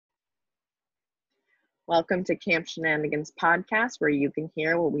Welcome to Camp Shenanigans podcast, where you can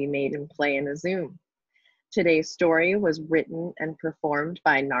hear what we made and play in a Zoom. Today's story was written and performed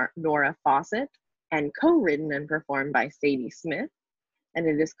by Nora Fawcett and co-written and performed by Sadie Smith, and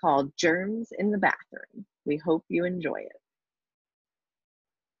it is called Germs in the Bathroom. We hope you enjoy it.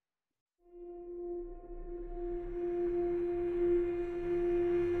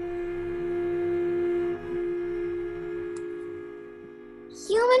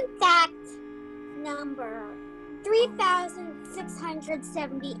 Human fact number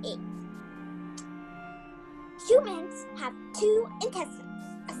 3678. Humans have two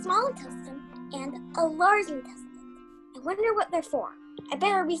intestines, a small intestine and a large intestine. I wonder what they're for. I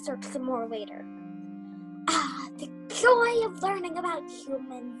better research some more later. The joy of learning about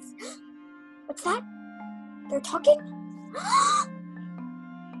humans. What's that? They're talking?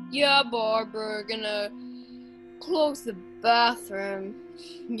 Yeah, Barbara, gonna close the bathroom.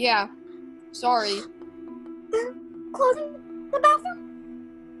 Yeah, sorry. They're closing the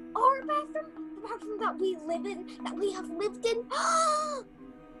bathroom? Our bathroom? The bathroom that we live in, that we have lived in?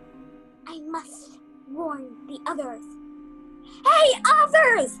 I must warn the others. Hey,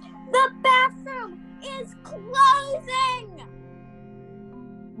 others! The bathroom is closing!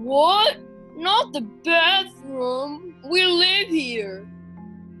 What? Not the bathroom. We live here.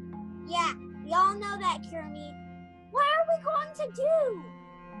 Yeah, we all know that, Jeremy. What are we going to do?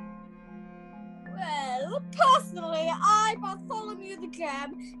 Well, personally, I, Bartholomew the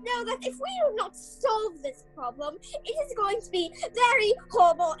Germ, know that if we do not solve this problem, it is going to be very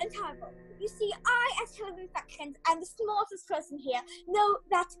horrible and terrible. You see, I, as Human Infections, and the smartest person here, know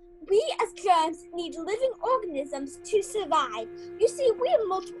that we as germs need living organisms to survive. You see, we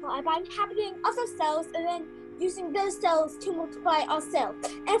multiply by inhabiting other cells and then using those cells to multiply ourselves.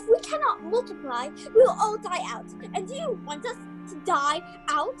 And if we cannot multiply, we will all die out. And do you want us to die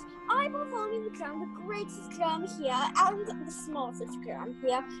out? I, Bartholomew the Germ, the greatest germ here, and the smartest germ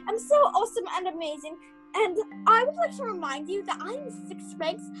here, am so awesome and amazing. And I would like to remind you that I'm 6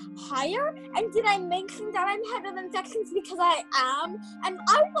 ranks higher, and did I mention that I'm head of infections because I am? And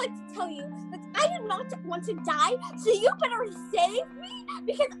I would like to tell you that I do not want to die, so you better save me,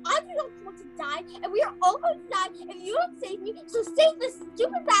 because I do not want to die, and we are all going to die if you don't save me, so save this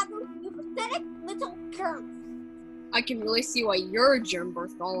stupid bathroom, you pathetic little germs. I can really see why you're a germ,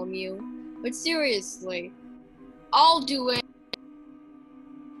 Bartholomew. But seriously, I'll do it.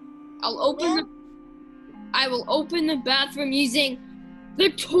 I will open the bathroom using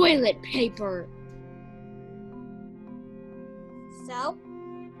the toilet paper. So,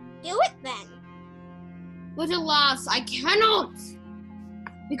 do it then. But alas, I cannot.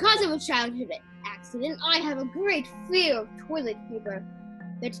 Because of a childhood accident, I have a great fear of toilet paper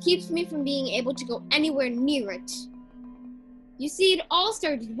that keeps me from being able to go anywhere near it. You see, it all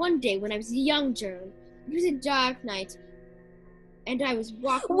started one day when I was a young germ. It was a dark night, and I was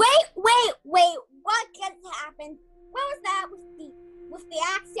walking... Wait! What just happened? What was that with the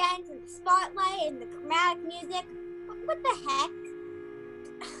accent and the spotlight and the chromatic music? What the heck?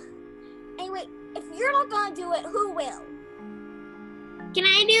 Anyway, if you're not gonna do it, who will? Can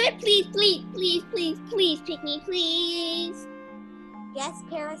I do it? Please pick me, please. Yes,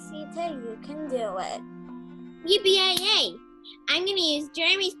 Parasita, you can do it. Yippee-yay-yay! I'm gonna use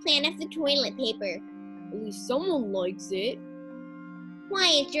Jeremy's plan of the toilet paper. At least someone likes it.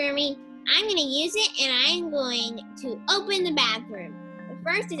 Quiet, Jeremy. I'm gonna use it, and I'm going to open the bathroom. But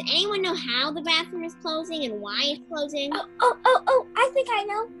first, does anyone know how the bathroom is closing and why it's closing? Oh, I think I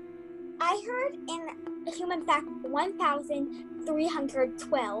know. I heard in Human Fact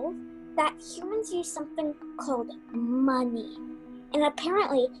 1312 that humans use something called money. And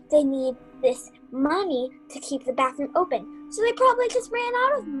apparently, they need this money to keep the bathroom open. So they probably just ran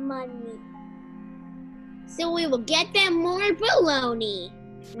out of money. So we will get them more baloney.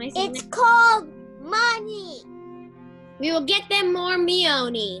 It's called money. We will get them more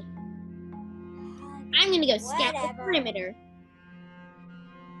meoni. I'm gonna go scout the perimeter.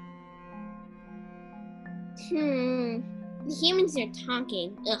 The humans are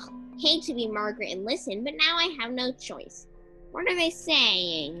talking. Ugh, hate to be Margaret and listen, but now I have no choice. What are they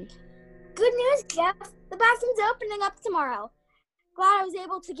saying? Good news, Jeff. The bathroom's opening up tomorrow. Glad I was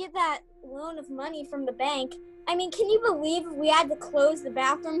able to get that loan of money from the bank. I mean, can you believe we had to close the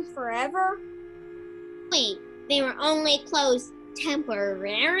bathroom forever? Wait, they were only closed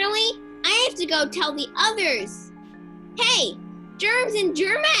temporarily? I have to go tell the others. Hey, germs and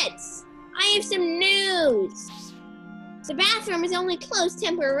germettes! I have some news. The bathroom is only closed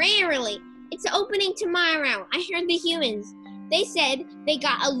temporarily. It's opening tomorrow. I heard the humans. They said they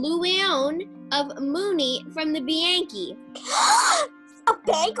got a Luion of Mooney from the Bianchi. A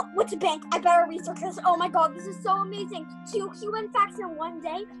bank? What's a bank? I better research this. Oh my god, this is so amazing. 2 human facts in one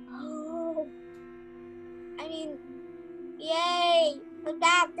day? Oh. I mean, yay! The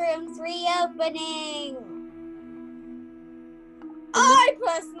bathroom's reopening! I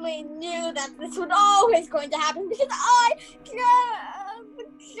personally knew that this was always going to happen because I,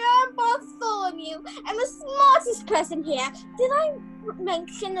 John Bartholomew, am the smartest person here. Did I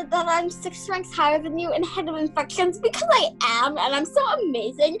mention that I'm 6 ranks higher than you in head of infections? Because I am, and I'm so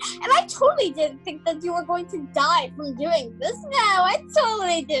amazing. And I totally didn't think that you were going to die from doing this. No, I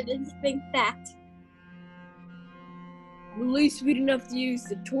totally didn't think that. At least we didn't have to use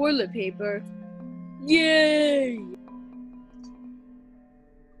the toilet paper. Yay!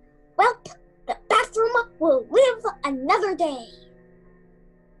 Well, the bathroom will live another day.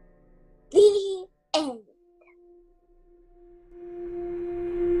 The end.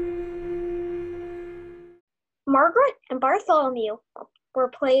 Margaret and Bartholomew were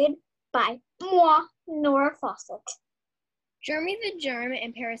played by moi, Nora Fawcett. Jeremy the Germ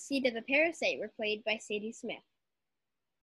and Parasita the Parasite were played by Sadie Smith.